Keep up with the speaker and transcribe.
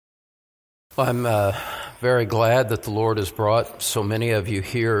I'm very glad that the Lord has brought so many of you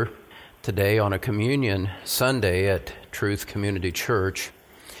here today on a Communion Sunday at Truth Community Church.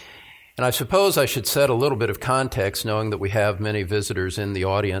 And I suppose I should set a little bit of context, knowing that we have many visitors in the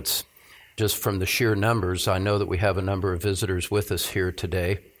audience. Just from the sheer numbers, I know that we have a number of visitors with us here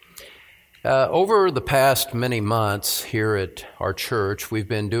today. Over the past many months here at our church, we've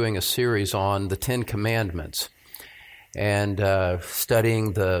been doing a series on the Ten Commandments and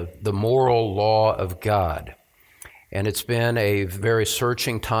studying the moral law of God. And it's been a very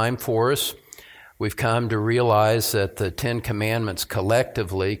searching time for us. We've come to realize that the Ten Commandments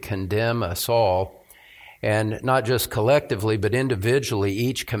collectively condemn us all. And not just collectively, but individually,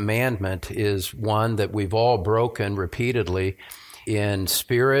 each commandment is one that we've all broken repeatedly in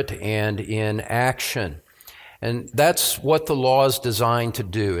spirit and in action. And that's what the law is designed to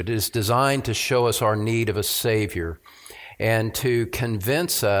do. It is designed to show us our need of a Savior and to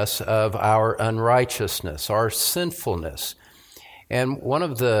convince us of our unrighteousness, our sinfulness. And one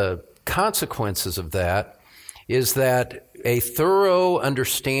of the consequences of that is that a thorough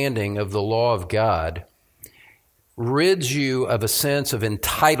understanding of the law of God rids you of a sense of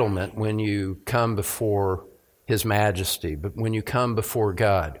entitlement when you come before His Majesty, but when you come before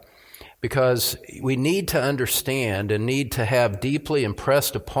God. Because we need to understand and need to have deeply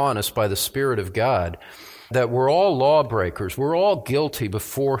impressed upon us by the Spirit of God that we're all lawbreakers. We're all guilty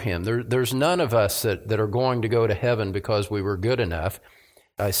before Him. There's none of us that are going to go to heaven because we were good enough.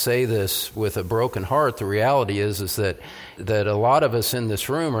 I say this with a broken heart. The reality is that a lot of us in this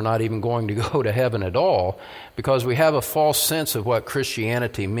room are not even going to go to heaven at all because we have a false sense of what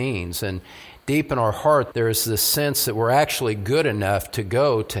Christianity means. And deep in our heart, there's this sense that we're actually good enough to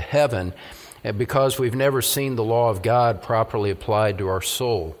go to heaven because we've never seen the law of God properly applied to our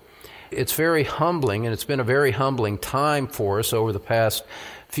soul. It's very humbling, and it's been a very humbling time for us over the past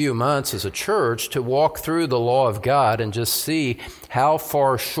few months as a church to walk through the law of God and just see how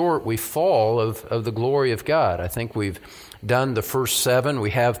far short we fall of the glory of God. I think we've done the first 7.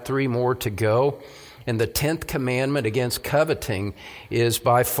 We have 3 more to go. And the 10th commandment against coveting is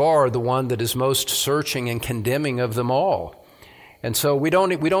by far the one that is most searching and condemning of them all. And so we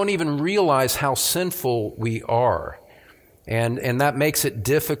don't even realize how sinful we are. And that makes it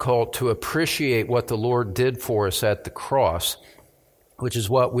difficult to appreciate what the Lord did for us at the cross, which is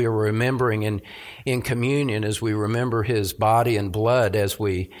what we are remembering in communion as we remember His body and blood as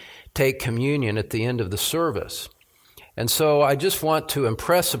we take communion at the end of the service. And so I just want to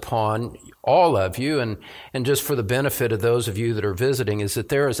impress upon all of you, and just for the benefit of those of you that are visiting, is that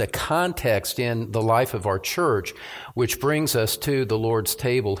there is a context in the life of our church which brings us to the Lord's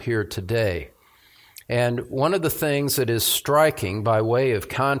table here today. And one of the things that is striking by way of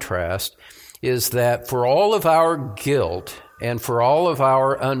contrast is that for all of our guilt and for all of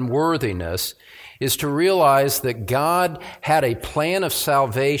our unworthiness is to realize that God had a plan of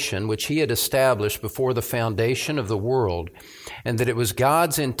salvation which He had established before the foundation of the world, and that it was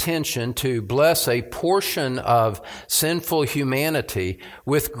God's intention to bless a portion of sinful humanity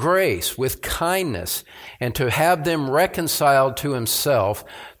with grace, with kindness, and to have them reconciled to Himself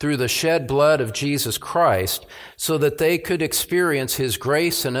through the shed blood of Jesus Christ so that they could experience His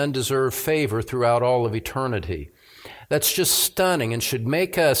grace and undeserved favor throughout all of eternity. That's just stunning and should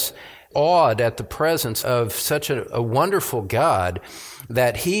make us awed at the presence of such a wonderful God,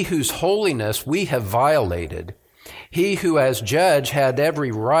 that He whose holiness we have violated, He who as judge had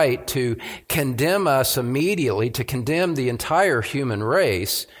every right to condemn us immediately, to condemn the entire human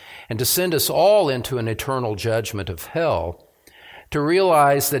race, and to send us all into an eternal judgment of hell, to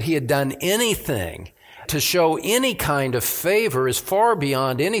realize that He had done anything to show any kind of favor is far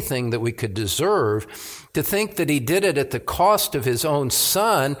beyond anything that we could deserve. To think that He did it at the cost of His own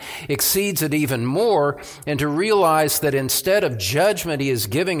Son exceeds it even more, and to realize that instead of judgment, He is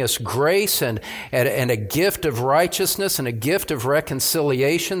giving us grace and a gift of righteousness and a gift of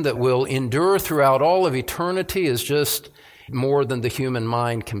reconciliation that will endure throughout all of eternity is just more than the human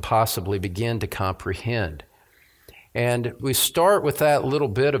mind can possibly begin to comprehend. And we start with that little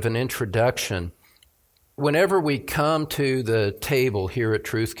bit of an introduction. Whenever we come to the table here at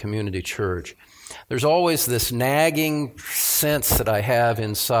Truth Community Church, there's always this nagging sense that I have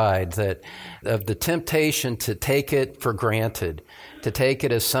inside that of the temptation to take it for granted, to take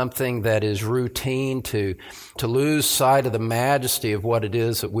it as something that is routine, to lose sight of the majesty of what it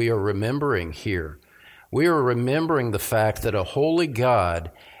is that we are remembering here. We are remembering the fact that a holy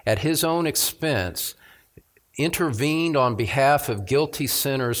God, at His own expense, intervened on behalf of guilty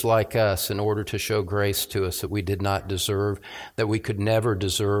sinners like us in order to show grace to us that we did not deserve, that we could never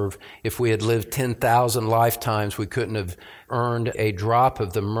deserve. If we had lived 10,000 lifetimes, we couldn't have earned a drop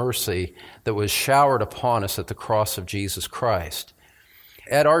of the mercy that was showered upon us at the cross of Jesus Christ.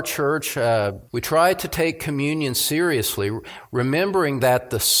 At our church, we try to take communion seriously, remembering that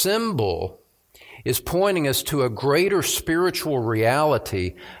the symbol is pointing us to a greater spiritual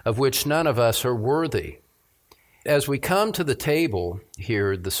reality of which none of us are worthy. As we come to the table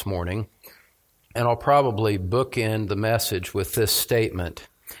here this morning, and I'll probably bookend the message with this statement,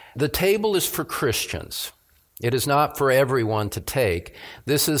 the table is for Christians. It is not for everyone to take.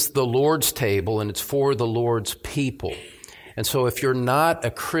 This is the Lord's table, and it's for the Lord's people. And so if you're not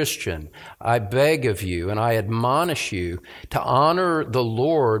a Christian, I beg of you and I admonish you to honor the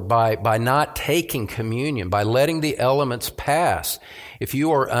Lord by not taking communion, by letting the elements pass. If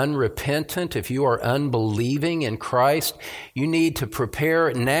you are unrepentant, if you are unbelieving in Christ, you need to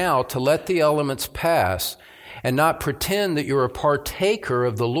prepare now to let the elements pass and not pretend that you're a partaker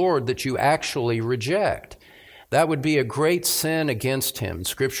of the Lord that you actually reject. That would be a great sin against Him.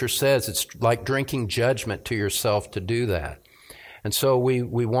 Scripture says it's like drinking judgment to yourself to do that. And so we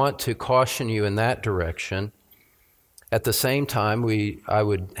want to caution you in that direction. At the same time, I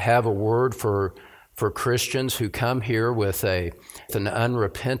would have a word for Christians who come here with an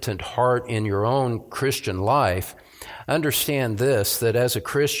unrepentant heart in your own Christian life. Understand this, that as a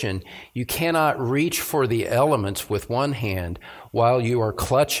Christian, you cannot reach for the elements with one hand while you are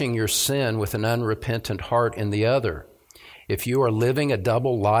clutching your sin with an unrepentant heart in the other. If you are living a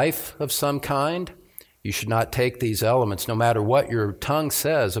double life of some kind, you should not take these elements, no matter what your tongue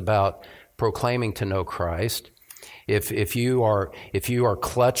says about proclaiming to know Christ. If you are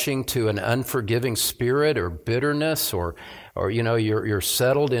clutching to an unforgiving spirit or bitterness, or you're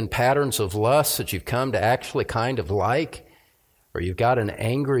settled in patterns of lust that you've come to actually kind of like, or you've got an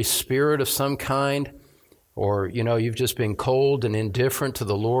angry spirit of some kind, or you've just been cold and indifferent to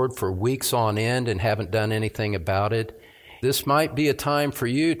the Lord for weeks on end and haven't done anything about it. This might be a time for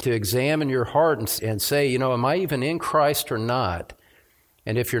you to examine your heart and say, am I even in Christ or not?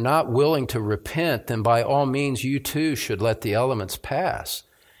 And if you're not willing to repent, then by all means you too should let the elements pass.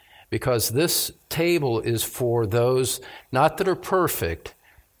 Because this table is for those, not that are perfect,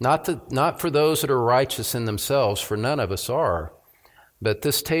 not for those that are righteous in themselves, for none of us are. But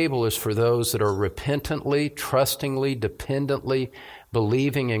this table is for those that are repentantly, trustingly, dependently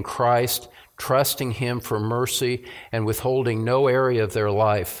believing in Christ, trusting Him for mercy, and withholding no area of their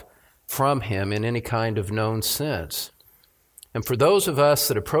life from Him in any kind of known sense. And for those of us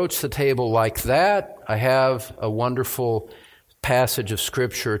that approach the table like that, I have a wonderful passage of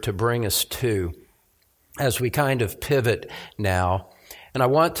Scripture to bring us to as we kind of pivot now. And I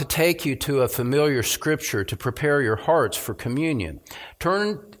want to take you to a familiar Scripture to prepare your hearts for communion.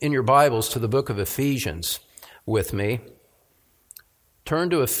 Turn in your Bibles to the book of Ephesians with me. Turn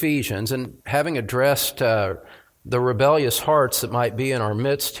to Ephesians, and having addressed the rebellious hearts that might be in our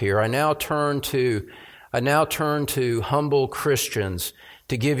midst here, I now turn to humble Christians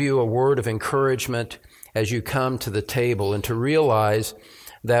to give you a word of encouragement as you come to the table, and to realize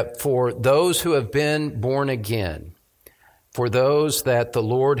that for those who have been born again, for those that the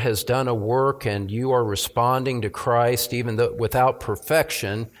Lord has done a work and you are responding to Christ, even though without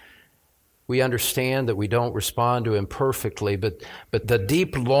perfection, we understand that we don't respond to Him perfectly, but the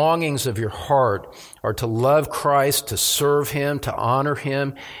deep longings of your heart are to love Christ, to serve Him, to honor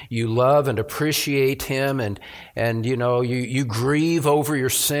Him. You love and appreciate Him, and you grieve over your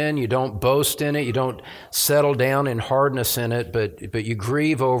sin. You don't boast in it. You don't settle down in hardness in it, but you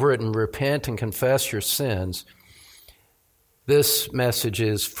grieve over it and repent and confess your sins. This message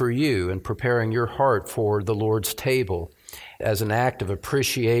is for you in preparing your heart for the Lord's table, as an act of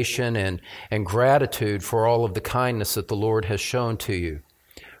appreciation and gratitude for all of the kindness that the Lord has shown to you.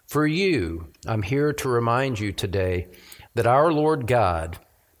 For you, I'm here to remind you today that our Lord God,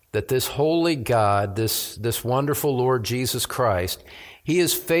 that this holy God, this wonderful Lord Jesus Christ, He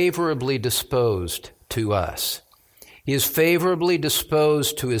is favorably disposed to us. He is favorably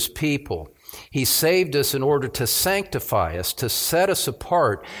disposed to His people. He saved us in order to sanctify us, to set us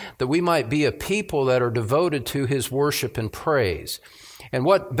apart, that we might be a people that are devoted to His worship and praise. And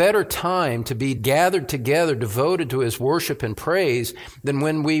what better time to be gathered together, devoted to His worship and praise, than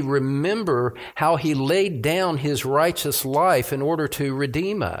when we remember how He laid down His righteous life in order to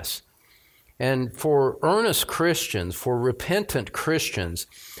redeem us. And for earnest Christians, for repentant Christians,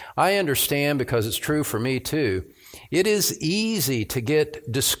 I understand, because it's true for me too, it is easy to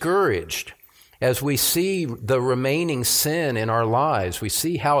get discouraged as we see the remaining sin in our lives. We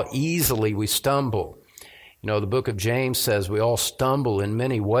see how easily we stumble. The book of James says we all stumble in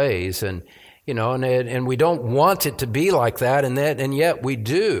many ways, and we don't want it to be like that, and yet we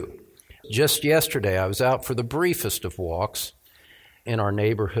do. Just yesterday, I was out for the briefest of walks in our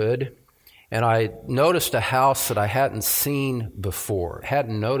neighborhood, and I noticed a house that I hadn't seen before,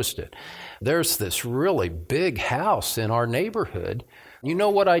 hadn't noticed it. There's this really big house in our neighborhood. You know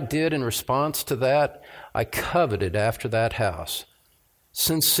what I did in response to that? I coveted after that house.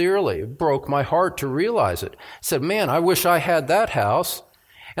 Sincerely, it broke my heart to realize it. I said, man, I wish I had that house.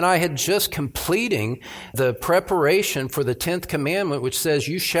 And I had just completing the preparation for the 10th commandment, which says,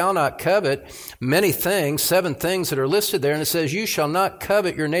 you shall not covet many things, 7 things that are listed there. And it says, you shall not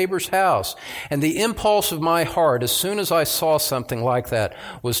covet your neighbor's house. And the impulse of my heart, as soon as I saw something like that,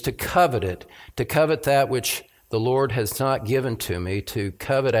 was to covet it, to covet that which the Lord has not given to me, to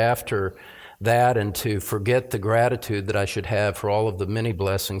covet after that and to forget the gratitude that I should have for all of the many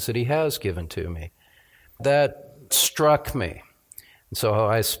blessings that He has given to me. That struck me. So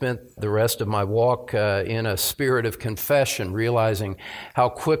I spent the rest of my walk in a spirit of confession, realizing how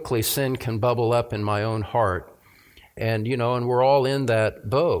quickly sin can bubble up in my own heart. And we're all in that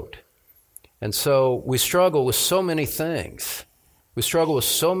boat. And so we struggle with so many things. We struggle with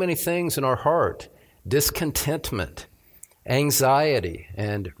so many things in our heart. Discontentment, anxiety,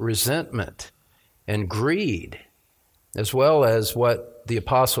 and resentment, and greed, as well as what the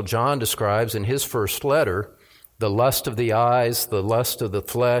Apostle John describes in his first letter, the lust of the eyes, the lust of the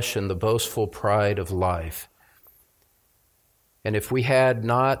flesh, and the boastful pride of life. And if we had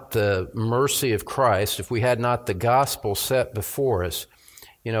not the mercy of Christ, if we had not the gospel set before us,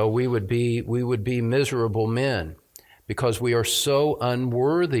 we would be miserable men, because we are so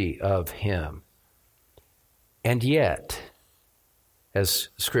unworthy of Him. And yet, as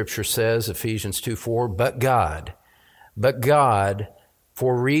Scripture says, Ephesians 2:4, but God,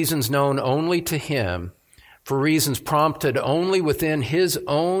 for reasons known only to Him, for reasons prompted only within His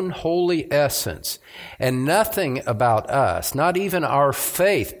own holy essence, and nothing about us, not even our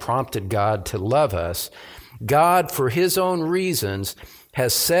faith, prompted God to love us. God, for His own reasons,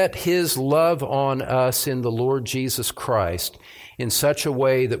 has set His love on us in the Lord Jesus Christ in such a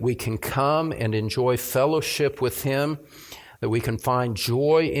way that we can come and enjoy fellowship with Him, that we can find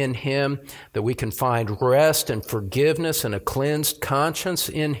joy in Him, that we can find rest and forgiveness and a cleansed conscience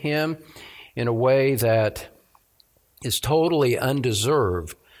in Him in a way that is totally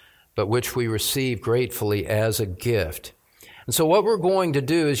undeserved, but which we receive gratefully as a gift. And so what we're going to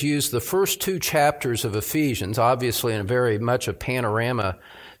do is use the first 2 chapters of Ephesians, obviously in a very much a panorama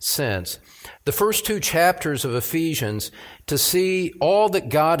sense, the first 2 chapters of Ephesians to see all that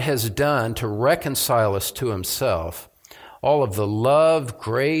God has done to reconcile us to Himself, all of the love,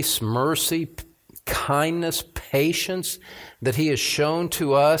 grace, mercy, kindness, patience that He has shown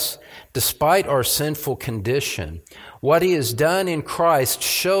to us despite our sinful condition. What He has done in Christ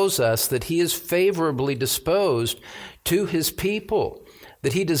shows us that He is favorably disposed to His people,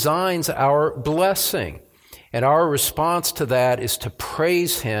 that He designs our blessing. And our response to that is to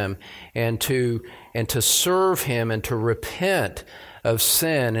praise Him and to serve Him and to repent of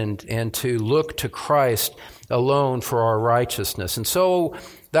sin and to look to Christ alone for our righteousness. And so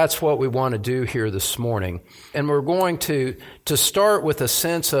that's what we want to do here this morning. And we're going to start with a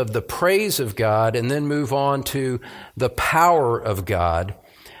sense of the praise of God and then move on to the power of God.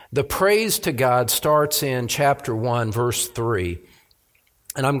 The praise to God starts in chapter 1, verse 3.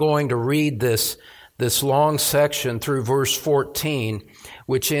 And I'm going to read this long section through verse 14,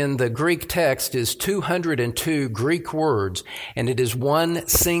 which in the Greek text is 202 Greek words, and it is one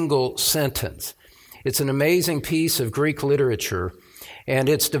single sentence. It's an amazing piece of Greek literature, and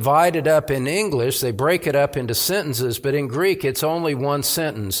it's divided up in English. They break it up into sentences, but in Greek it's only one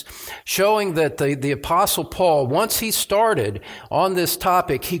sentence, showing that the Apostle Paul, once he started on this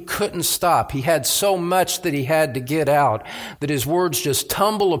topic, he couldn't stop. He had so much that he had to get out that his words just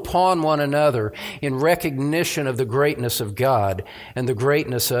tumble upon one another in recognition of the greatness of God and the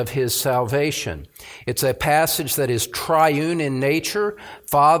greatness of His salvation. It's a passage that is triune in nature,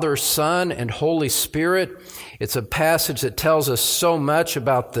 Father, Son, and Holy Spirit. It's a passage that tells us so much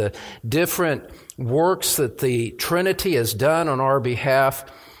about the different works that the Trinity has done on our behalf,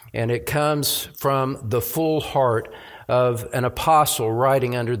 and it comes from the full heart of an apostle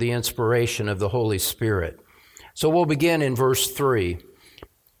writing under the inspiration of the Holy Spirit. So we'll begin in verse 3,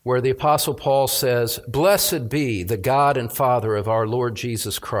 where the Apostle Paul says, "Blessed be the God and Father of our Lord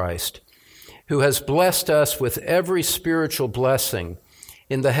Jesus Christ, who has blessed us with every spiritual blessing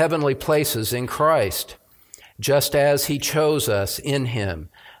in the heavenly places in Christ, just as He chose us in Him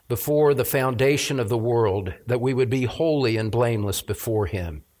before the foundation of the world, that we would be holy and blameless before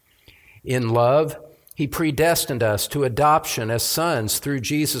Him. In love, He predestined us to adoption as sons through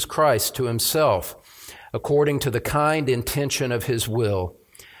Jesus Christ to himself, according to the kind intention of his will,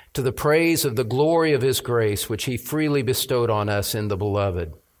 to the praise of the glory of his grace, which he freely bestowed on us in the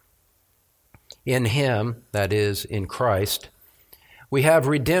Beloved. In him, that is, in Christ, we have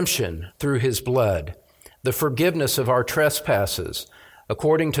redemption through his blood, the forgiveness of our trespasses,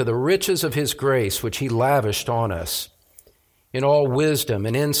 according to the riches of his grace, which he lavished on us. In all wisdom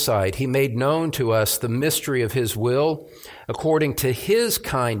and insight, he made known to us the mystery of his will, according to his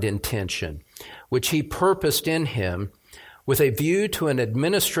kind intention, which he purposed in him, with a view to an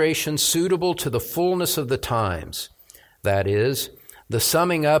administration suitable to the fullness of the times, that is, the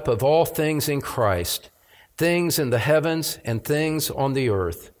summing up of all things in Christ, things in the heavens and things on the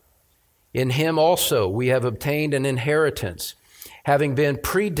earth. In him also we have obtained an inheritance, having been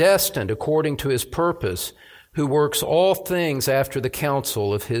predestined according to his purpose, who works all things after the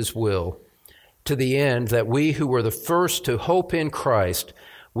counsel of his will, to the end that we who were the first to hope in Christ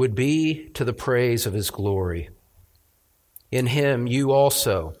would be to the praise of his glory. In him you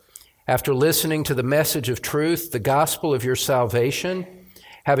also, after listening to the message of truth, the gospel of your salvation,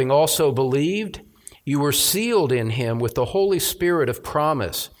 having also believed, you were sealed in him with the Holy Spirit of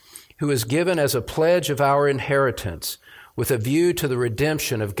promise, who is given as a pledge of our inheritance, with a view to the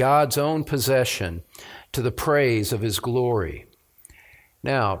redemption of God's own possession, to the praise of his glory.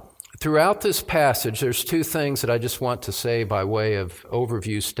 Now, throughout this passage, there's two things that I just want to say by way of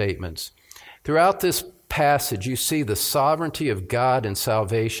overview statements. Throughout this passage, you see the sovereignty of God and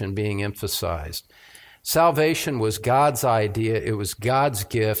salvation being emphasized. Salvation was God's idea, it was God's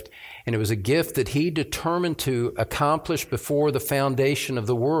gift, and it was a gift that he determined to accomplish before the foundation of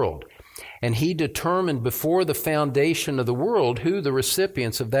the world. And he determined before the foundation of the world who the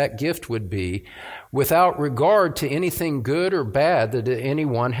recipients of that gift would be, without regard to anything good or bad that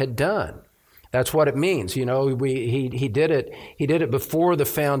anyone had done. That's what it means. You know, he did it before the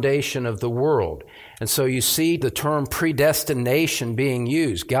foundation of the world. And so you see the term predestination being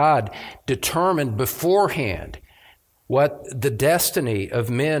used. God determined beforehand what the destiny of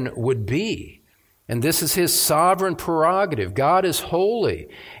men would be. And this is his sovereign prerogative. God is holy.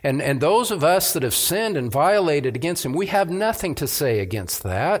 And those of us that have sinned and violated against him, we have nothing to say against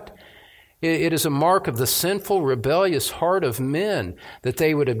that. It is a mark of the sinful, rebellious heart of men that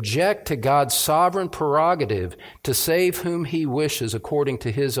they would object to God's sovereign prerogative to save whom he wishes according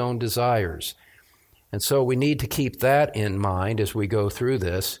to his own desires. And so we need to keep that in mind as we go through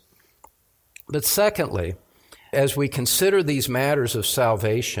this. But secondly, as we consider these matters of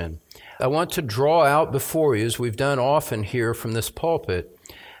salvation, I want to draw out before you, as we've done often here from this pulpit,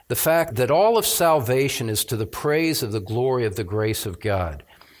 the fact that all of salvation is to the praise of the glory of the grace of God.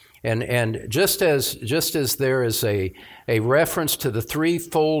 And just as there is a reference to the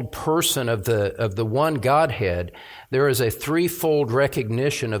threefold person of the one Godhead, there is a threefold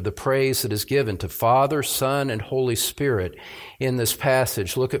recognition of the praise that is given to Father, Son, and Holy Spirit in this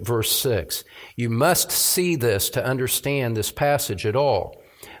passage. Look at verse 6. You must see this to understand this passage at all.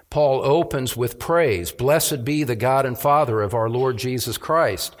 Paul opens with praise. Blessed be the God and Father of our Lord Jesus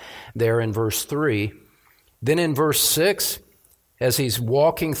Christ, there in verse 3. Then in verse 6, as he's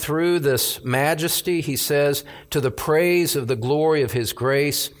walking through this majesty, he says, to the praise of the glory of his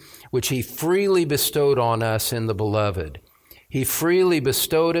grace, which he freely bestowed on us in the Beloved. He freely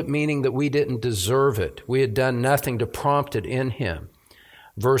bestowed it, meaning that we didn't deserve it. We had done nothing to prompt it in him.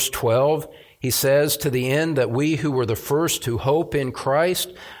 Verse 12, he says, to the end that we who were the first to hope in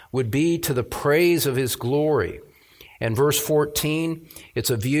Christ would be to the praise of his glory. And verse 14, it's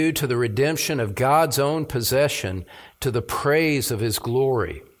a view to the redemption of God's own possession, to the praise of his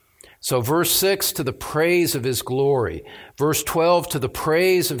glory. So verse 6, to the praise of his glory. Verse 12, to the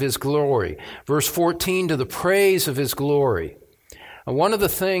praise of his glory. Verse 14, to the praise of his glory. And one of the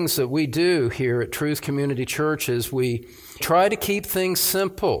things that we do here at Truth Community Church is we try to keep things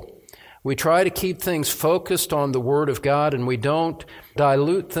simple. We try to keep things focused on the Word of God, and we don't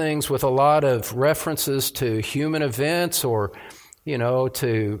dilute things with a lot of references to human events or,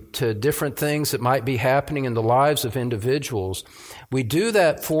 to different things that might be happening in the lives of individuals. We do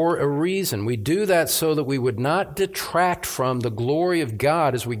that for a reason. We do that so that we would not detract from the glory of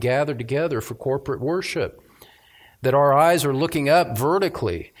God as we gather together for corporate worship. That our eyes are looking up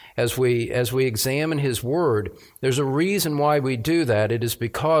vertically as we examine His Word. There's a reason why we do that. It is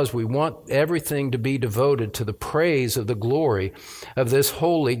because we want everything to be devoted to the praise of the glory of this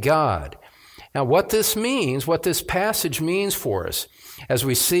holy God. Now, what this means, what this passage means for us, as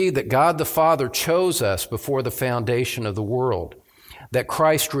we see that God the Father chose us before the foundation of the world, that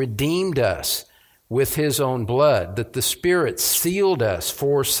Christ redeemed us with His own blood, that the Spirit sealed us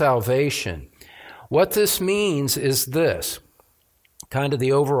for salvation. What this means is this, kind of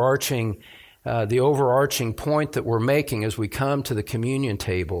the overarching point that we're making as we come to the communion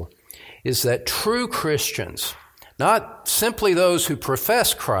table is that true Christians, not simply those who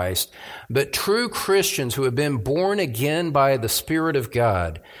profess Christ, but true Christians who have been born again by the Spirit of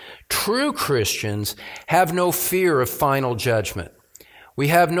God, true Christians have no fear of final judgment. We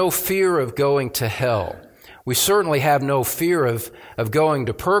have no fear of going to hell. We certainly have no fear of going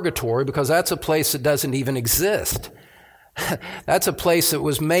to purgatory, because that's a place that doesn't even exist. That's a place that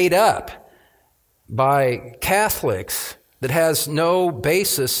was made up by Catholics that has no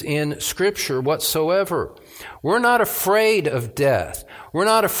basis in Scripture whatsoever. We're not afraid of death. We're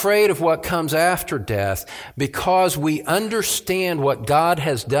not afraid of what comes after death, because we understand what God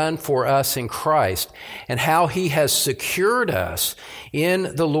has done for us in Christ and how He has secured us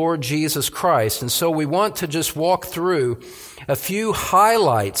in the Lord Jesus Christ. And so we want to just walk through a few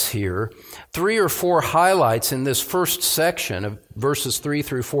highlights here, 3 or 4 highlights in this first section of verses 3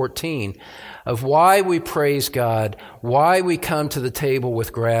 through 14 of why we praise God, why we come to the table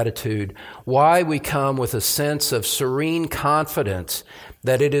with gratitude, why we come with a sense of serene confidence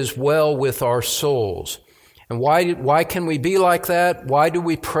that it is well with our souls. And why can we be like that? Why do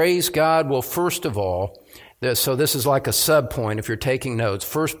we praise God? Well, first of all, so this is like a sub-point if you're taking notes.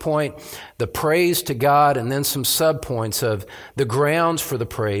 First point, the praise to God, and then some sub-points of the grounds for the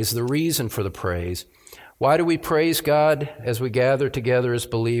praise, the reason for the praise. Why do we praise God as we gather together as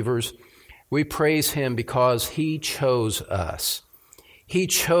believers? We praise Him because He chose us. He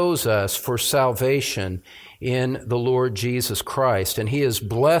chose us for salvation in the Lord Jesus Christ, and He has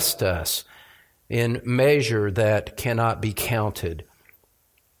blessed us in measure that cannot be counted.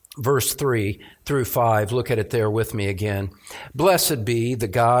 Verse 3 through 5, look at it there with me again. Blessed be the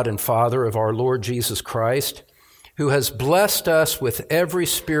God and Father of our Lord Jesus Christ, who has blessed us with every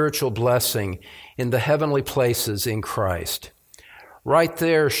spiritual blessing in the heavenly places in Christ. Right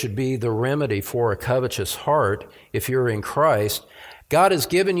there should be the remedy for a covetous heart if you're in Christ. God has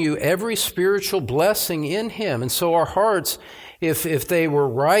given you every spiritual blessing in Him, and so our hearts, if they were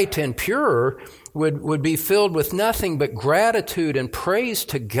right and pure, would be filled with nothing but gratitude and praise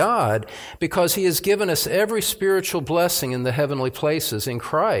to God, because He has given us every spiritual blessing in the heavenly places in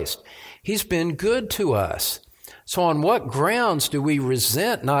Christ. He's been good to us. So on what grounds do we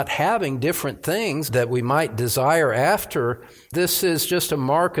resent not having different things that we might desire after? This is just a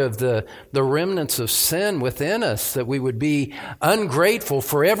mark of the remnants of sin within us, that we would be ungrateful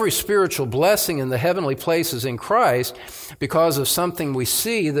for every spiritual blessing in the heavenly places in Christ because of something we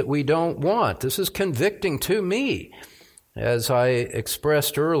see that we don't want. This is convicting to me, as I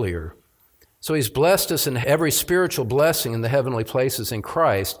expressed earlier. So He's blessed us in every spiritual blessing in the heavenly places in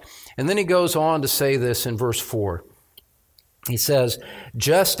Christ. And then He goes on to say this in verse 4. He says,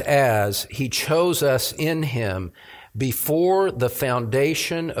 just as He chose us in Him before the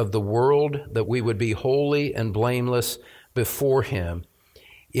foundation of the world, that we would be holy and blameless before Him.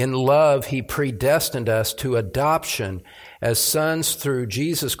 In love, He predestined us to adoption as sons through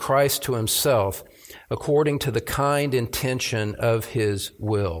Jesus Christ to Himself, according to the kind intention of His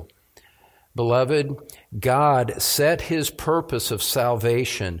will. Beloved, God set His purpose of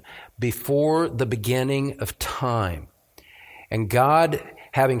salvation before the beginning of time. And God,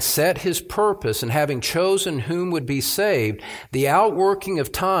 having set His purpose and having chosen whom would be saved, the outworking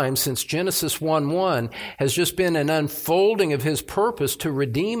of time since Genesis 1:1 has just been an unfolding of His purpose to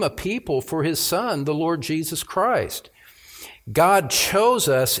redeem a people for His Son, the Lord Jesus Christ. God chose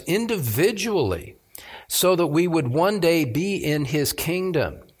us individually so that we would one day be in His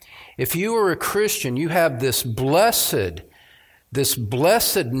kingdom. If you are a Christian, you have this blessed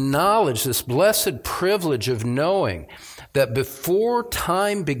knowledge, this blessed privilege of knowing that before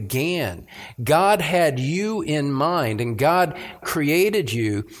time began, God had you in mind, and God created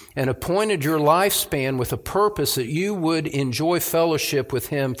you and appointed your lifespan with a purpose that you would enjoy fellowship with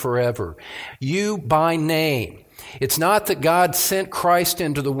Him forever. You by name. It's not that God sent Christ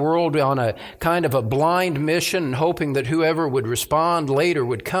into the world on a kind of a blind mission and hoping that whoever would respond later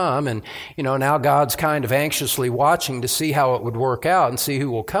would come. And, now God's kind of anxiously watching to see how it would work out and see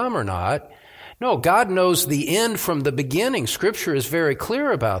who will come or not. No, God knows the end from the beginning. Scripture is very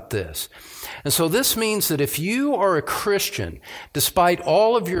clear about this. And so this means that if you are a Christian, despite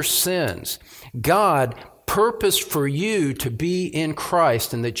all of your sins, God purposed for you to be in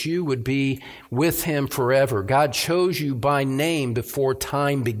Christ and that you would be with Him forever. God chose you by name before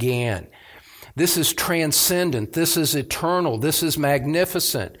time began. This is transcendent. This is eternal. This is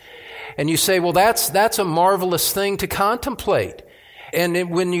magnificent. And you say, well, that's a marvelous thing to contemplate. And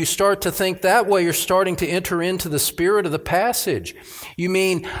when you start to think that way, you're starting to enter into the spirit of the passage. You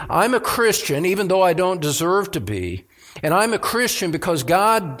mean, I'm a Christian, even though I don't deserve to be. And I'm a Christian because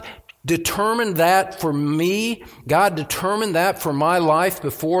God determined that for me. God determined that for my life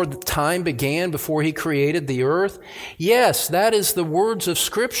before the time began, before He created the earth. Yes, that is the words of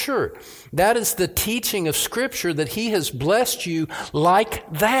Scripture. That is the teaching of Scripture, that He has blessed you like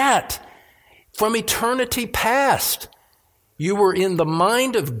that. From eternity past, you were in the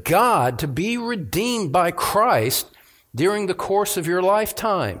mind of God to be redeemed by Christ during the course of your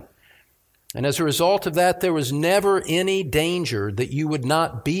lifetime. And as a result of that, there was never any danger that you would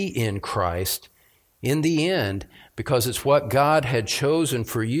not be in Christ in the end, because it's what God had chosen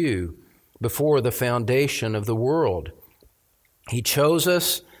for you before the foundation of the world. He chose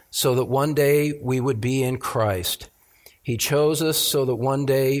us so that one day we would be in Christ. He chose us so that one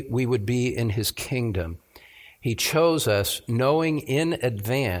day we would be in His kingdom. He chose us knowing in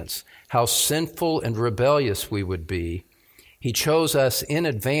advance how sinful and rebellious we would be. He chose us in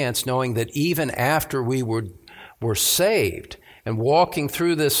advance knowing that even after we were saved and walking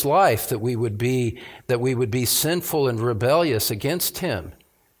through this life, that we would be sinful and rebellious against Him,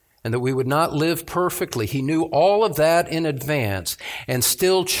 and that we would not live perfectly. He knew all of that in advance and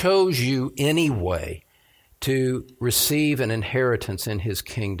still chose you anyway to receive an inheritance in His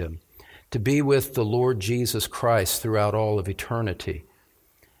kingdom, to be with the Lord Jesus Christ throughout all of eternity.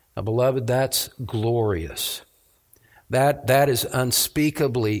 Now, beloved, that's glorious. That is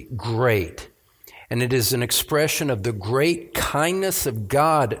unspeakably great. And it is an expression of the great kindness of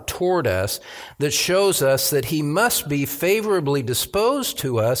God toward us that shows us that He must be favorably disposed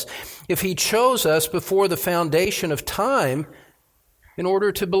to us if He chose us before the foundation of time in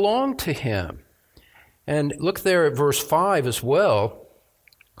order to belong to Him. And look there at verse 5 as well.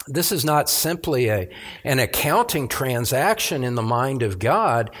 This is not simply an accounting transaction in the mind of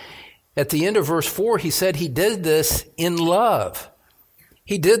God. At the end of verse 4, He said He did this in love.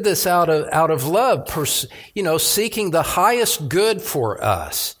 He did this out of love, seeking the highest good for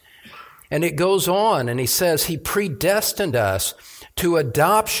us. And it goes on, and He says He predestined us to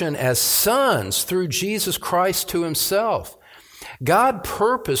adoption as sons through Jesus Christ to Himself. God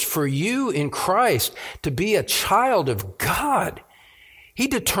purposed for you in Christ to be a child of God. He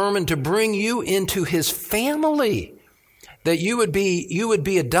determined to bring you into His family, that you would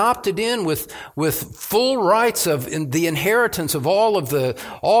be adopted in with full rights of the inheritance of all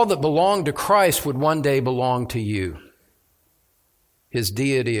that belonged to Christ would one day belong to you. His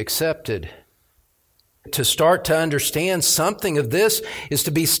deity accepted. To start to understand something of this is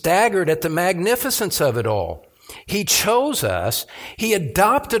to be staggered at the magnificence of it all. He chose us, He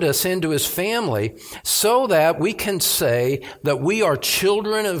adopted us into His family so that we can say that we are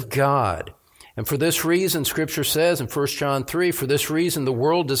children of God. And for this reason, Scripture says in 1 John 3, for this reason the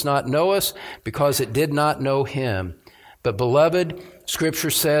world does not know us because it did not know Him. But beloved, Scripture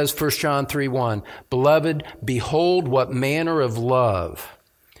says, 1 John 3:1, beloved, behold what manner of love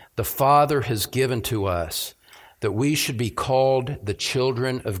the Father has given to us, that we should be called the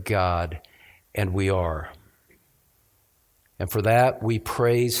children of God, and we are. And for that we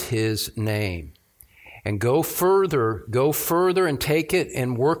praise His name. And go further and take it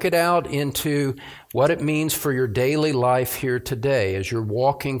and work it out into what it means for your daily life here today as you're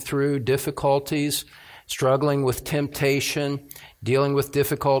walking through difficulties, struggling with temptation, dealing with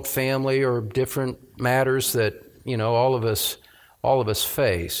difficult family or different matters that, all of us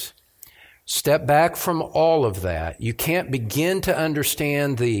face. Step back from all of that. You can't begin to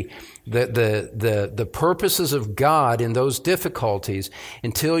understand the purposes of God in those difficulties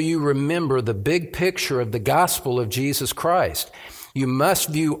until you remember the big picture of the gospel of Jesus Christ. You must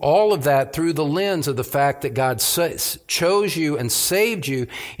view all of that through the lens of the fact that God chose you and saved you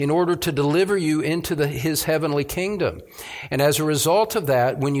in order to deliver you into His heavenly kingdom. And as a result of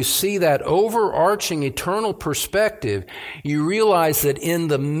that, when you see that overarching eternal perspective, you realize that in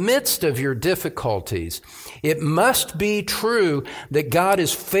the midst of your difficulties, it must be true that God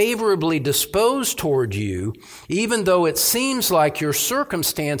is favorably disposed toward you, even though it seems like your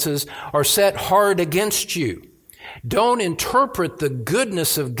circumstances are set hard against you. Don't interpret the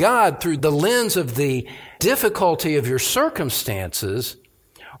goodness of God through the lens of the difficulty of your circumstances.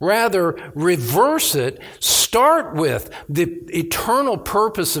 Rather, reverse it. Start with the eternal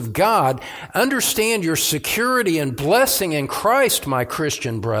purpose of God. Understand your security and blessing in Christ, my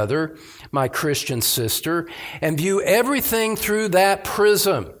Christian brother, my Christian sister, and view everything through that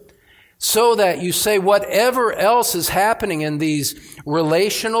prism, so that you say whatever else is happening in these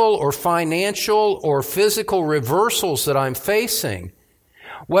relational or financial or physical reversals that I'm facing,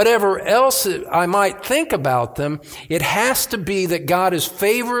 Whatever else I might think about them, it has to be that God is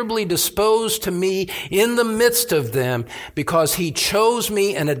favorably disposed to me in the midst of them because He chose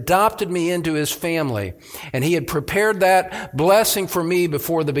me and adopted me into His family. And He had prepared that blessing for me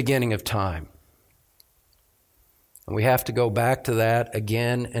before the beginning of time. And we have to go back to that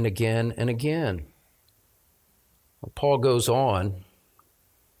again and again and again. Well, Paul goes on,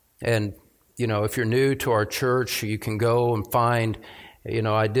 and, if you're new to our church, you can go and find,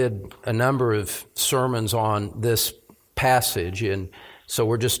 I did a number of sermons on this passage, and so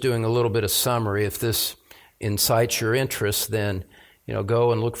we're just doing a little bit of summary. If this incites your interest, then,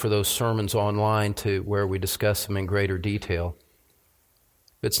 go and look for those sermons online to where we discuss them in greater detail.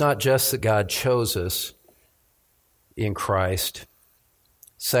 It's not just that God chose us in Christ.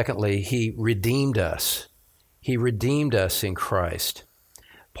 Secondly, He redeemed us. He redeemed us in Christ.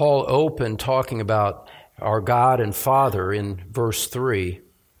 Paul opened talking about our God and Father in verse 3.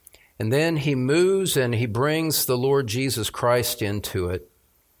 And then he moves and he brings the Lord Jesus Christ into it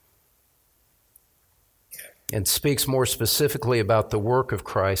and speaks more specifically about the work of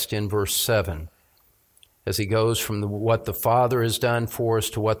Christ in verse 7 as he goes from what the Father has done for us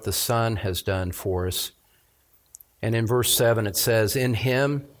to what the Son has done for us. And in verse 7 it says, "In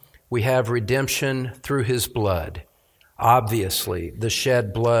Him we have redemption through His blood." Obviously, the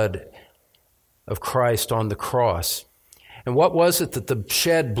shed blood of Christ on the cross. And what was it that the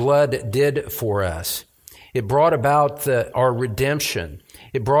shed blood did for us? It brought about our redemption.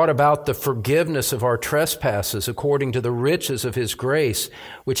 It brought about the forgiveness of our trespasses according to the riches of His grace,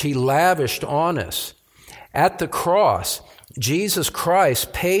 which He lavished on us. At the cross, Jesus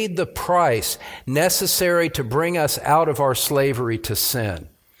Christ paid the price necessary to bring us out of our slavery to sin.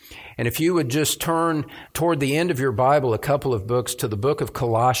 And if you would just turn toward the end of your Bible a couple of books to the book of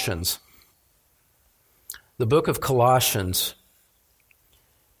Colossians. The book of Colossians,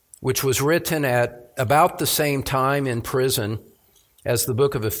 which was written at about the same time in prison as the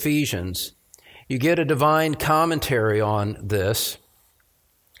book of Ephesians, you get a divine commentary on this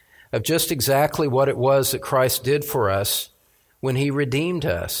of just exactly what it was that Christ did for us when He redeemed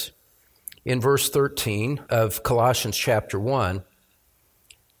us. In verse 13 of Colossians chapter 1,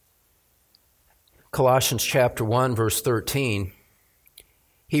 Colossians chapter 1, verse 13,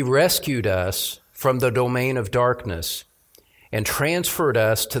 He rescued us from the domain of darkness and transferred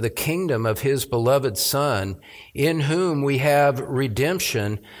us to the kingdom of His beloved Son, in whom we have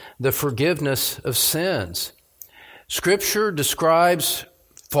redemption, the forgiveness of sins. Scripture describes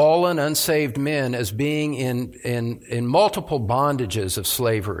fallen, unsaved men as being in multiple bondages of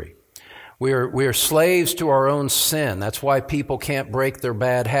slavery. We are slaves to our own sin. That's why people can't break their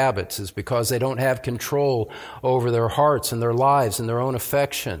bad habits, is because they don't have control over their hearts and their lives and their own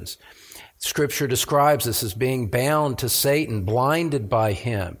affections. Scripture describes us as being bound to Satan, blinded by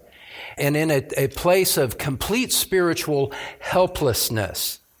him, and in a place of complete spiritual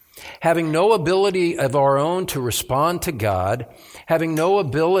helplessness, having no ability of our own to respond to God, having no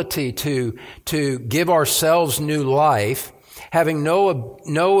ability to give ourselves new life, having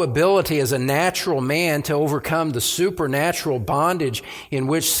no ability as a natural man to overcome the supernatural bondage in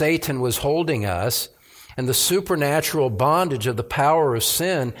which Satan was holding us, and the supernatural bondage of the power of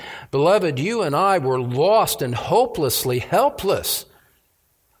sin. Beloved, you and I were lost and hopelessly helpless.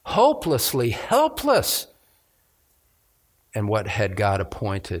 Hopelessly helpless. And what had God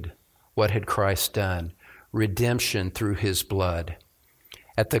appointed? What had Christ done? Redemption through His blood.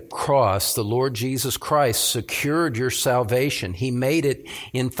 At the cross, the Lord Jesus Christ secured your salvation. He made it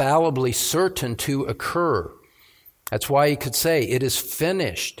infallibly certain to occur. That's why He could say, "It is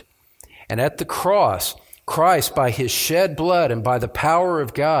finished." And at the cross, Christ, by His shed blood and by the power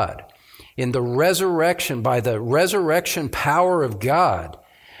of God, in the resurrection, by the resurrection power of God,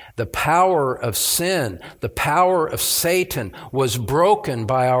 the power of sin, the power of Satan was broken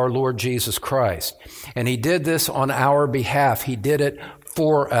by our Lord Jesus Christ. And He did this on our behalf. He did it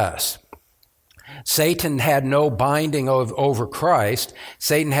for us. Satan had no binding over Christ.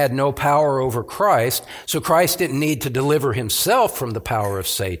 Satan had no power over Christ. So Christ didn't need to deliver Himself from the power of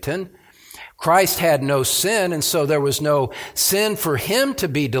Satan. Christ had no sin, and so there was no sin for Him to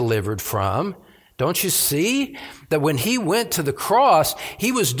be delivered from. Don't you see that when He went to the cross,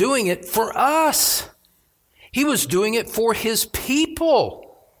 He was doing it for us. He was doing it for His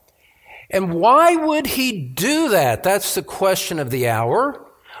people. And why would He do that? That's the question of the hour.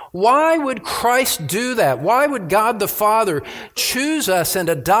 Why would Christ do that? Why would God the Father choose us and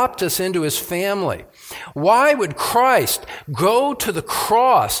adopt us into His family? Why would Christ go to the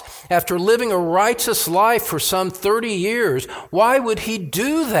cross after living a righteous life for some 30 years? Why would He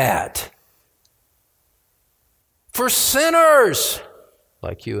do that? For sinners.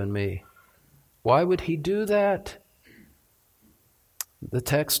 like you and me. Why would he do that? The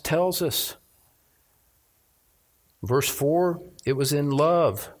text tells us. Verse 4, it was in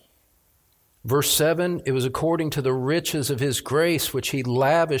love. Verse 7, it was according to the riches of his grace which he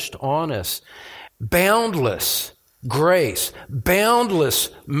lavished on us. Boundless grace,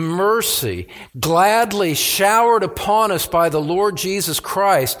 boundless mercy, gladly showered upon us by the Lord Jesus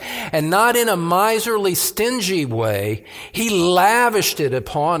Christ, and not in a miserly, stingy way. He lavished it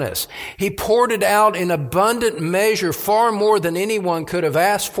upon us. He poured it out in abundant measure, far more than anyone could have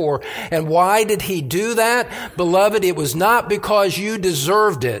asked for. And why did he do that? Beloved, it was not because you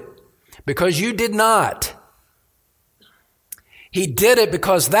deserved it, because you did not. He did it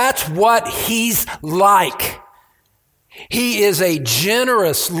because that's what he's like. He is a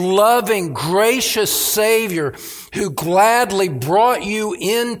generous, loving, gracious Savior who gladly brought you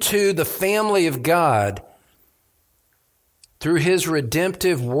into the family of God through his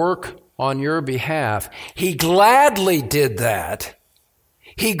redemptive work on your behalf. He gladly did that.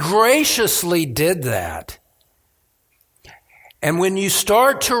 He graciously did that. And when you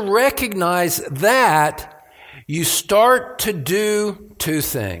start to recognize that, you start to do two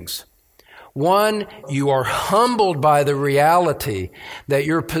things. One, you are humbled by the reality that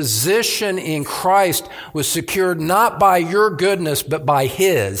your position in Christ was secured not by your goodness, but by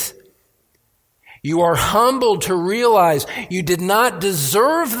his. You are humbled to realize you did not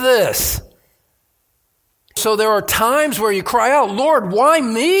deserve this. So there are times where you cry out, Lord, why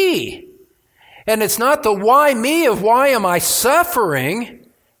me? And it's not the why me of why am I suffering,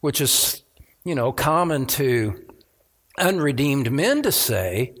 which is, common to unredeemed men to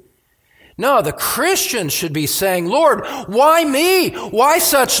say. No, the Christian should be saying, Lord, why me? Why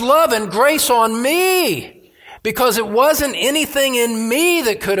such love and grace on me? Because it wasn't anything in me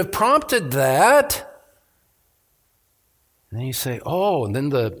that could have prompted that. And then you say, and then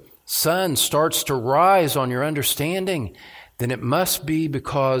the sun starts to rise on your understanding. Then it must be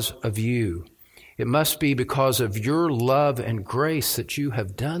because of you. It must be because of your love and grace that you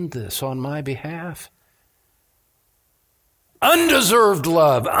have done this on my behalf. Undeserved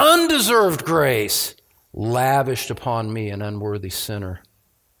love, undeserved grace, lavished upon me, an unworthy sinner.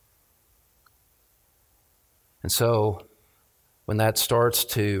 And so, when that starts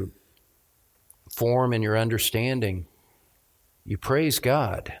to form in your understanding, you praise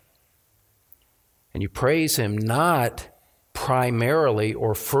God. And you praise him not primarily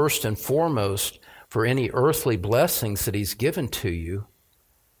or first and foremost for any earthly blessings that he's given to you.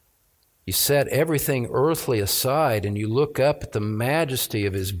 You set everything earthly aside and you look up at the majesty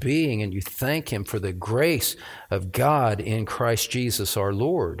of his being and you thank him for the grace of God in Christ Jesus our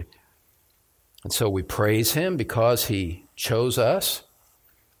Lord. And so we praise him because he chose us.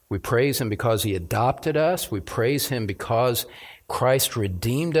 We praise him because he adopted us. We praise him because Christ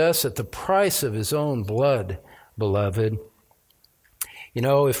redeemed us at the price of his own blood, beloved.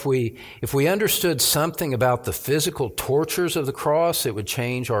 If we understood something about the physical tortures of the cross, it would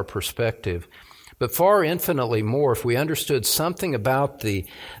change our perspective. But far infinitely more, if we understood something about the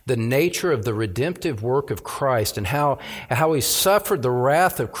nature of the redemptive work of Christ and how he suffered the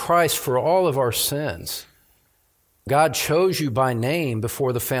wrath of Christ for all of our sins. God chose you by name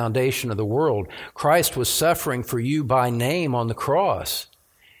before the foundation of the world. Christ was suffering for you by name on the cross.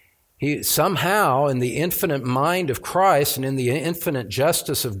 He somehow, in the infinite mind of Christ and in the infinite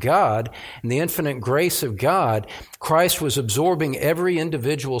justice of God and the infinite grace of God, Christ was absorbing every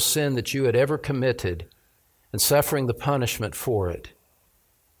individual sin that you had ever committed and suffering the punishment for it.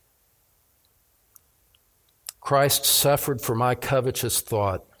 Christ suffered for my covetous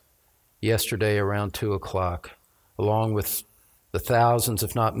thought yesterday around 2:00, along with the thousands,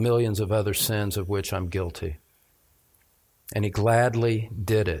 if not millions, of other sins of which I'm guilty. And he gladly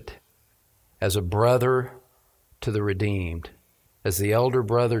did it. As a brother to the redeemed, as the elder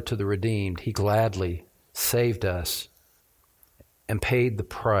brother to the redeemed, he gladly saved us and paid the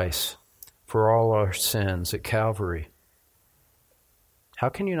price for all our sins at Calvary. How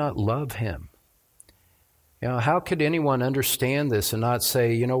can you not love him? How could anyone understand this and not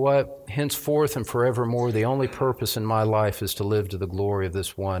say, you know what, henceforth and forevermore, the only purpose in my life is to live to the glory of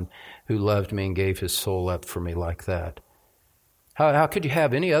this one who loved me and gave his soul up for me like that? How could you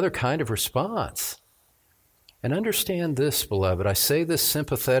have any other kind of response? And understand this, beloved. I say this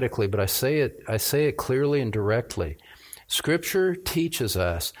sympathetically, but I say it clearly and directly. Scripture teaches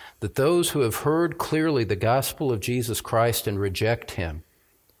us that those who have heard clearly the gospel of Jesus Christ and reject him,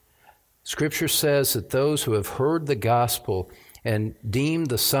 Scripture says that those who have heard the gospel and deem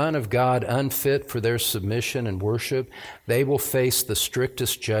the Son of God unfit for their submission and worship, they will face the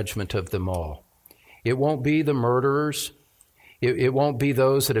strictest judgment of them all. It won't be the murderers. It won't be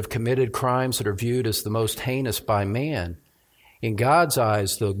those that have committed crimes that are viewed as the most heinous by man. In God's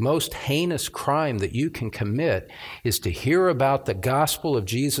eyes, the most heinous crime that you can commit is to hear about the gospel of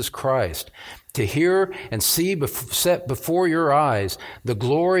Jesus Christ, to hear and see set before your eyes the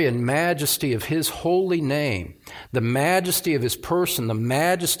glory and majesty of His holy name, the majesty of His person, the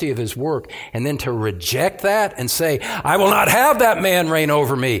majesty of His work, and then to reject that and say, I will not have that man reign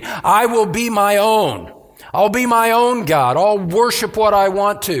over me. I will be my own. I'll be my own God. I'll worship what I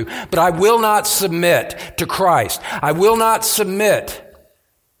want to, but I will not submit to Christ. I will not submit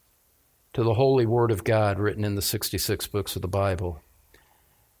to the holy Word of God written in the 66 books of the Bible.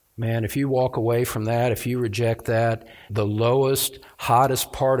 Man, if you walk away from that, if you reject that, the lowest,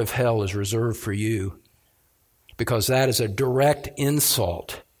 hottest part of hell is reserved for you, because that is a direct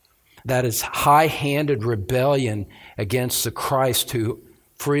insult. That is high-handed rebellion against the Christ who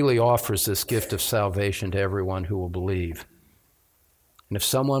freely offers this gift of salvation to everyone who will believe. And if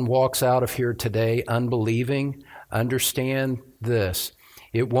someone walks out of here today unbelieving, understand this.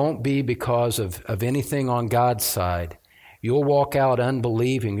 It won't be because of anything on God's side. You'll walk out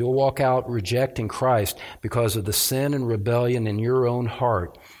unbelieving. You'll walk out rejecting Christ because of the sin and rebellion in your own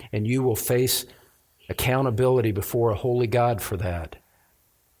heart. And you will face accountability before a holy God for that.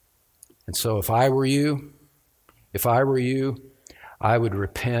 And so if I were you, I would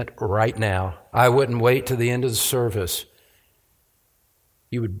repent right now. I wouldn't wait to the end of the service.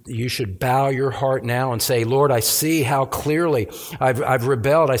 You should bow your heart now and say, Lord, I see how clearly I've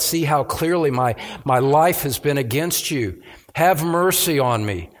rebelled. I see how clearly my life has been against you. Have mercy on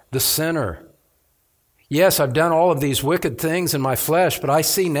me, the sinner. Yes, I've done all of these wicked things in my flesh, but I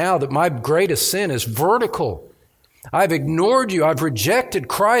see now that my greatest sin is vertical. I've ignored you. I've rejected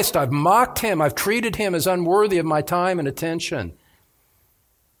Christ. I've mocked Him. I've treated Him as unworthy of my time and attention.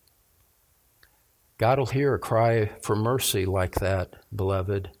 God will hear a cry for mercy like that,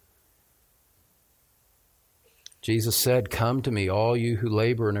 beloved. Jesus said, come to me, all you who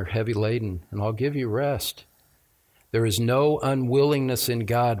labor and are heavy laden, and I'll give you rest. There is no unwillingness in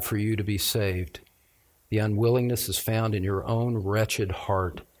God for you to be saved. The unwillingness is found in your own wretched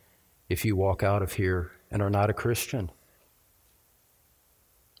heart if you walk out of here and are not a Christian.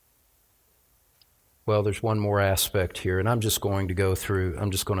 Well, there's one more aspect here, and I'm just going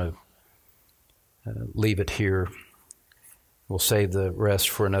to leave it here. We'll save the rest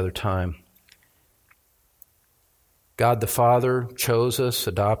for another time. God the Father chose us,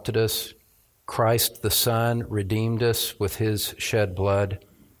 adopted us. Christ the Son redeemed us with His shed blood.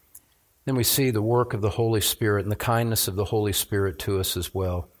 Then we see the work of the Holy Spirit and the kindness of the Holy Spirit to us as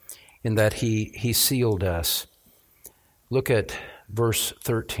well, in that He sealed us. Look at verse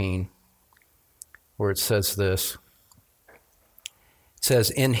 13, where it says this. It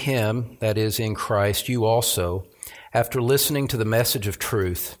says, in Him, that is, in Christ, you also, after listening to the message of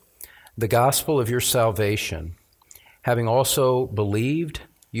truth, the gospel of your salvation, having also believed,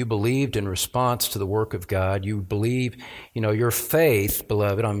 you believed in response to the work of God. You believe, your faith,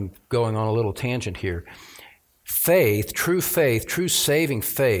 beloved, I'm going on a little tangent here. Faith, true saving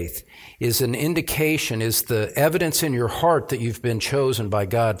faith, is an indication, is the evidence in your heart that you've been chosen by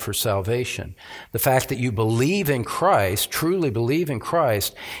God for salvation. The fact that you believe in Christ, truly believe in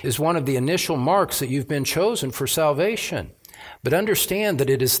Christ, is one of the initial marks that you've been chosen for salvation. But understand that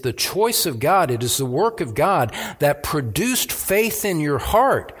it is the choice of God, it is the work of God that produced faith in your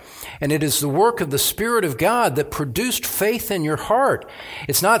heart. And it is the work of the Spirit of God that produced faith in your heart.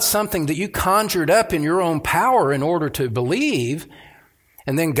 It's not something that you conjured up in your own power in order to believe.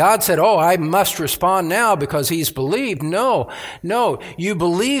 And then God said, I must respond now because He's believed. No, you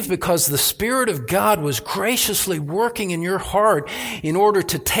believe because the Spirit of God was graciously working in your heart in order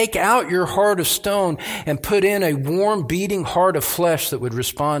to take out your heart of stone and put in a warm, beating heart of flesh that would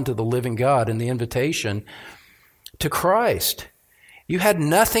respond to the living God and the invitation to Christ. You had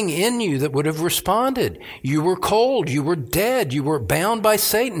nothing in you that would have responded. You were cold. You were dead. You were bound by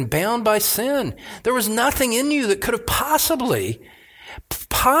Satan, bound by sin. There was nothing in you that could have possibly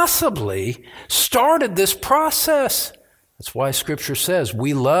started this process. That's why Scripture says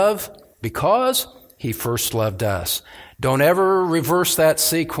we love because He first loved us. Don't ever reverse that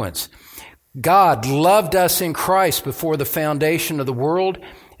sequence. God loved us in Christ before the foundation of the world.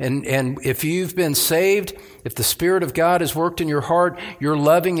 And if you've been saved, if the Spirit of God has worked in your heart, you're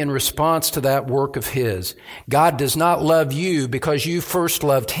loving in response to that work of His. God does not love you because you first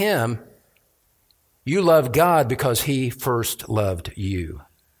loved Him. You love God because He first loved you.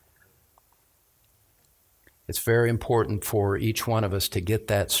 It's very important for each one of us to get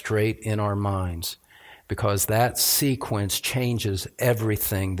that straight in our minds, because that sequence changes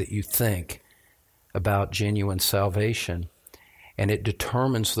everything that you think about genuine salvation. and it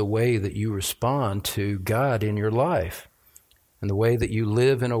determines the way that you respond to God in your life, and the way that you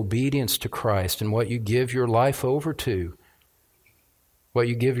live in obedience to Christ, and what you give your life over to, what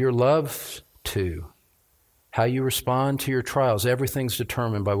you give your love to, how you respond to your trials. Everything's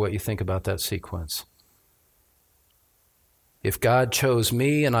determined by what you think about that sequence. If God chose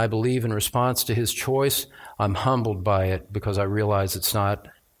me and I believe in response to His choice, I'm humbled by it because I realize it's not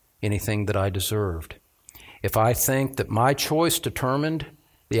anything that I deserved. If I think that my choice determined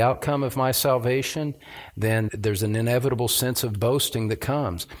the outcome of my salvation, then there's an inevitable sense of boasting that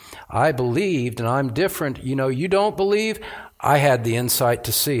comes. I believed and I'm different. You don't believe? I had the insight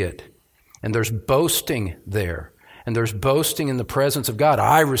to see it. And there's boasting there. And there's boasting in the presence of God.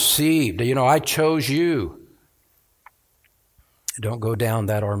 I received, I chose you. Don't go down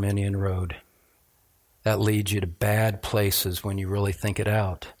that Arminian road. That leads you to bad places when you really think it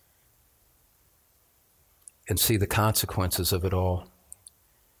out and see the consequences of it all.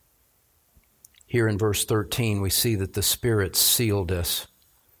 Here in verse 13, we see that the Spirit sealed us.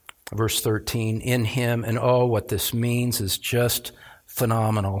 Verse 13, in Him, and what this means is just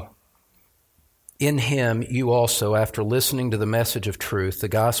phenomenal. In Him, you also, after listening to the message of truth, the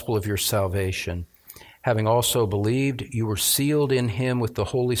gospel of your salvation, having also believed, you were sealed in Him with the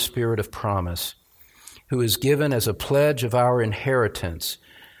Holy Spirit of promise, who is given as a pledge of our inheritance,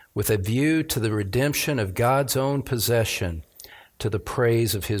 with a view to the redemption of God's own possession, to the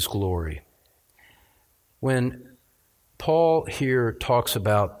praise of His glory. When Paul here talks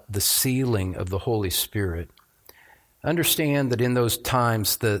about the sealing of the Holy Spirit, understand that in those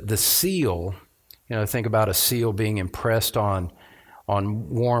times the seal, think about a seal being impressed on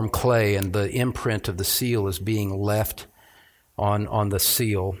warm clay, and the imprint of the seal is being left on the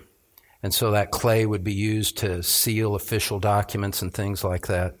seal. And so that clay would be used to seal official documents and things like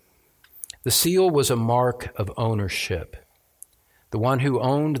that. The seal was a mark of ownership. The one who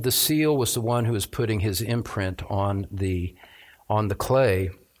owned the seal was the one who was putting his imprint on the clay.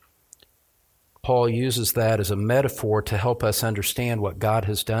 Paul uses that as a metaphor to help us understand what God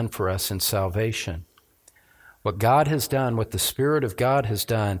has done for us in salvation. What God has done, what the Spirit of God has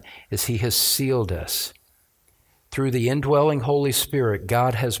done, is He has sealed us. Through the indwelling Holy Spirit,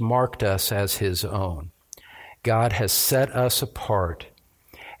 God has marked us as His own. God has set us apart,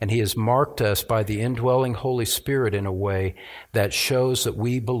 and He has marked us by the indwelling Holy Spirit in a way that shows that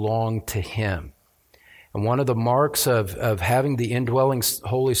we belong to Him. And one of the marks of having the indwelling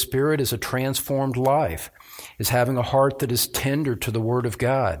Holy Spirit is a transformed life, is having a heart that is tender to the Word of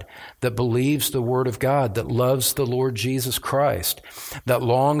God, that believes the Word of God, that loves the Lord Jesus Christ, that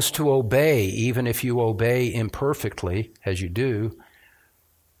longs to obey, even if you obey imperfectly, as you do.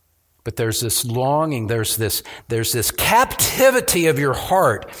 But there's this longing, there's this captivity of your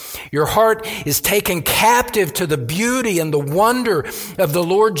heart. Your heart is taken captive to the beauty and the wonder of the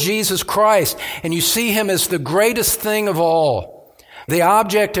Lord Jesus Christ, and you see Him as the greatest thing of all, the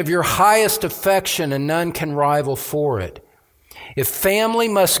object of your highest affection, and none can rival for it. If family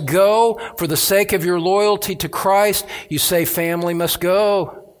must go for the sake of your loyalty to Christ, you say family must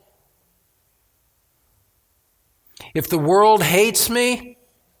go. If the world hates me,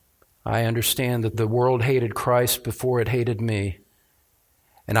 I understand that the world hated Christ before it hated me.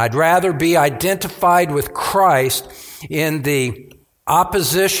 And I'd rather be identified with Christ in the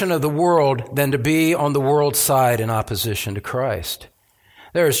opposition of the world than to be on the world's side in opposition to Christ.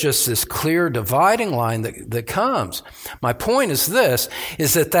 There's just this clear dividing line that comes. My point is this,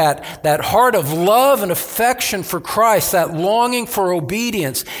 is that heart of love and affection for Christ, that longing for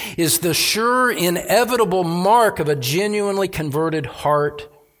obedience, is the sure, inevitable mark of a genuinely converted heart.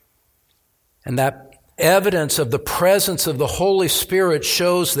 And that evidence of the presence of the Holy Spirit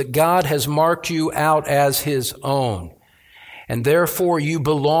shows that God has marked you out as His own, and therefore you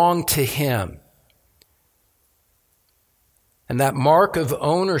belong to Him. And that mark of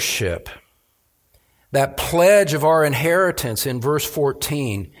ownership, that pledge of our inheritance in verse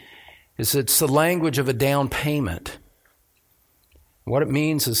 14, it's the language of a down payment. What it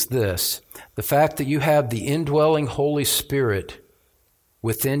means is this: the fact that you have the indwelling Holy Spirit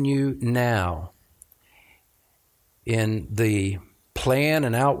within you now, in the plan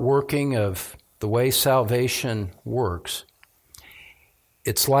and outworking of the way salvation works,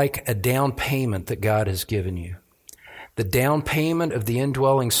 it's like a down payment that God has given you. The down payment of the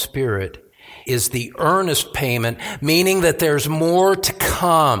indwelling Spirit is the earnest payment, meaning that there's more to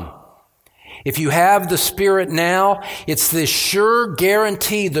come. If you have the Spirit now, it's this sure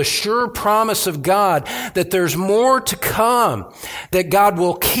guarantee, the sure promise of God that there's more to come, that God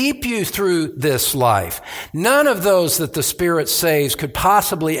will keep you through this life. None of those that the Spirit saves could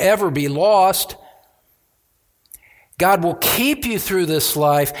possibly ever be lost. God will keep you through this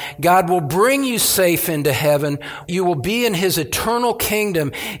life. God will bring you safe into heaven. You will be in His eternal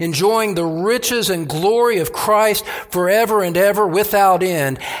kingdom, enjoying the riches and glory of Christ forever and ever without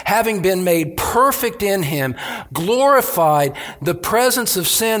end, having been made perfect in Him, glorified, the presence of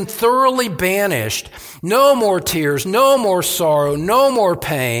sin thoroughly banished, no more tears, no more sorrow, no more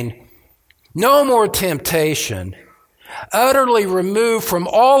pain, no more temptation, utterly removed from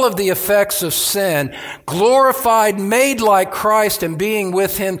all of the effects of sin, glorified, made like Christ, and being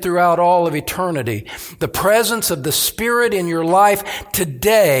with Him throughout all of eternity. The presence of the Spirit in your life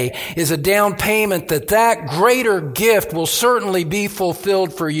today is a down payment that greater gift will certainly be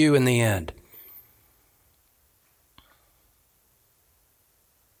fulfilled for you in the end.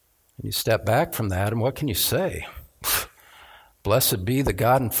 And you step back from that, and what can you say? Blessed be the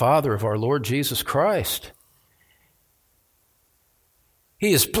God and Father of our Lord Jesus Christ.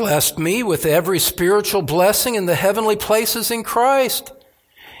 He has blessed me with every spiritual blessing in the heavenly places in Christ.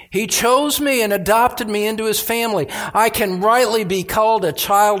 He chose me and adopted me into His family. I can rightly be called a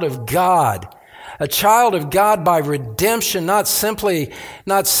child of God. A child of God by redemption, not simply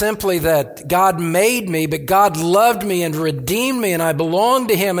that God made me, but God loved me and redeemed me, and I belong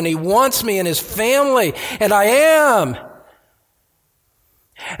to Him, and He wants me in His family, and I am.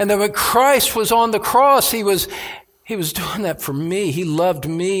 And then when Christ was on the cross, He was doing that for me. He loved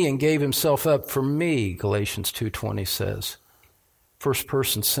me and gave Himself up for me, Galatians 2:20 says. First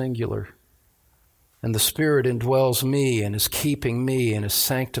person singular. And the Spirit indwells me and is keeping me and is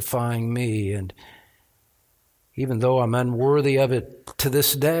sanctifying me. And even though I'm unworthy of it to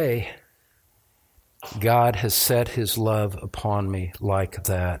this day, God has set His love upon me like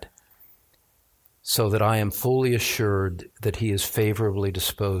that, so that I am fully assured that He is favorably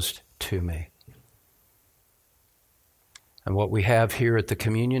disposed to me. And what we have here at the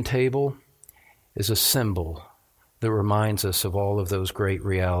communion table is a symbol that reminds us of all of those great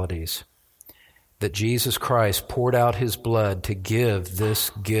realities. That Jesus Christ poured out His blood to give this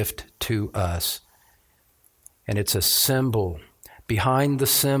gift to us. And it's a symbol. Behind the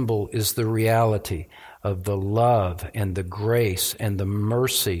symbol is the reality of the love and the grace and the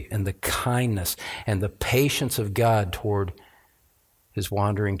mercy and the kindness and the patience of God toward His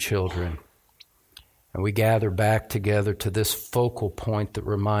wandering children. And we gather back together to this focal point that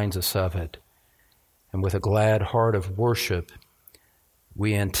reminds us of it. And with a glad heart of worship,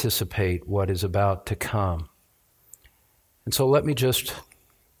 we anticipate what is about to come. And so let me just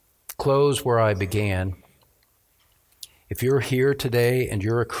close where I began. If you're here today and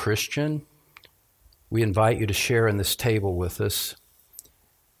you're a Christian, we invite you to share in this table with us.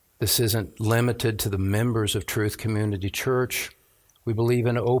 This isn't limited to the members of Truth Community Church. We believe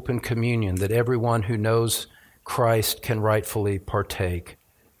in open communion, that everyone who knows Christ can rightfully partake.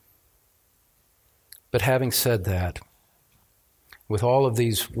 But having said that, with all of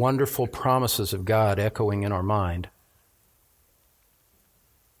these wonderful promises of God echoing in our mind,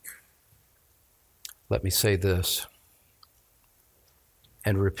 let me say this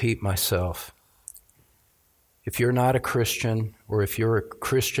and repeat myself. If you're not a Christian, or if you're a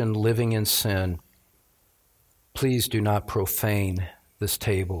Christian living in sin, please do not profane this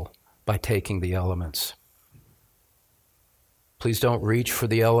table by taking the elements. Please don't reach for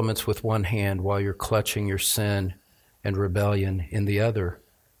the elements with one hand while you're clutching your sin and rebellion in the other.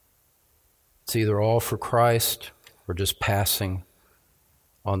 It's either all for Christ or just passing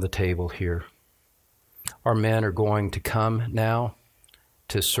on the table here. Our men are going to come now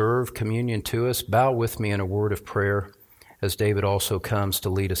to serve communion to us. Bow with me in a word of prayer as David also comes to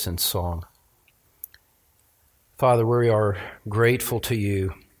lead us in song. Father, we are grateful to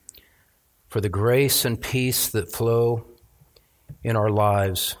You for the grace and peace that flow in our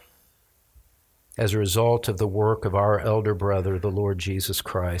lives as a result of the work of our elder brother, the Lord Jesus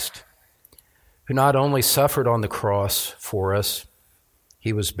Christ, who not only suffered on the cross for us,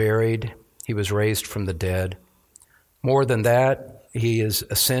 He was buried, He was raised from the dead. More than that, He is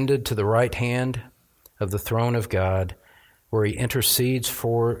ascended to the right hand of the throne of God, where He intercedes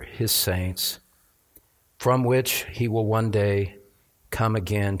for His saints, from which He will one day come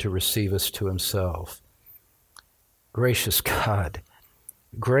again to receive us to Himself. Gracious God,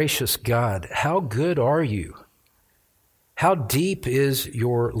 how good are You? How deep is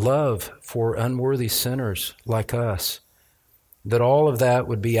Your love for unworthy sinners like us, that all of that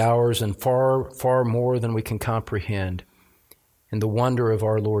would be ours and far, far more than we can comprehend in the wonder of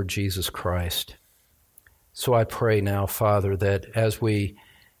our Lord Jesus Christ. So I pray now, Father, that as we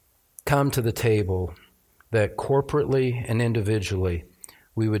come to the table, that corporately and individually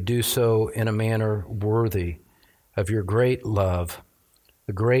we would do so in a manner worthy of Your great love,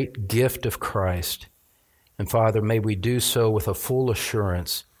 the great gift of Christ, And Father, may we do so with a full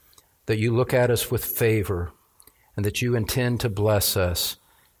assurance that you look at us with favor and that you intend to bless us.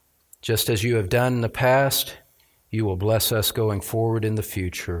 Just as you have done in the past, you will bless us going forward in the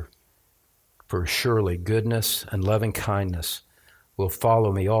future. For surely goodness and loving kindness will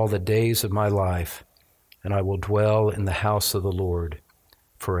follow me all the days of my life, and I will dwell in the house of the Lord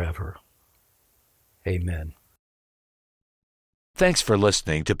forever. Amen. Thanks for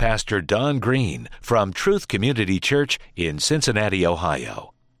listening to Pastor Don Green from Truth Community Church in Cincinnati,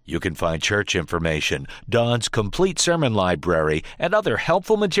 Ohio. You can find church information, Don's complete sermon library, and other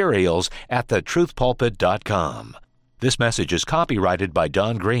helpful materials at thetruthpulpit.com. This message is copyrighted by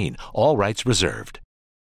Don Green, all rights reserved.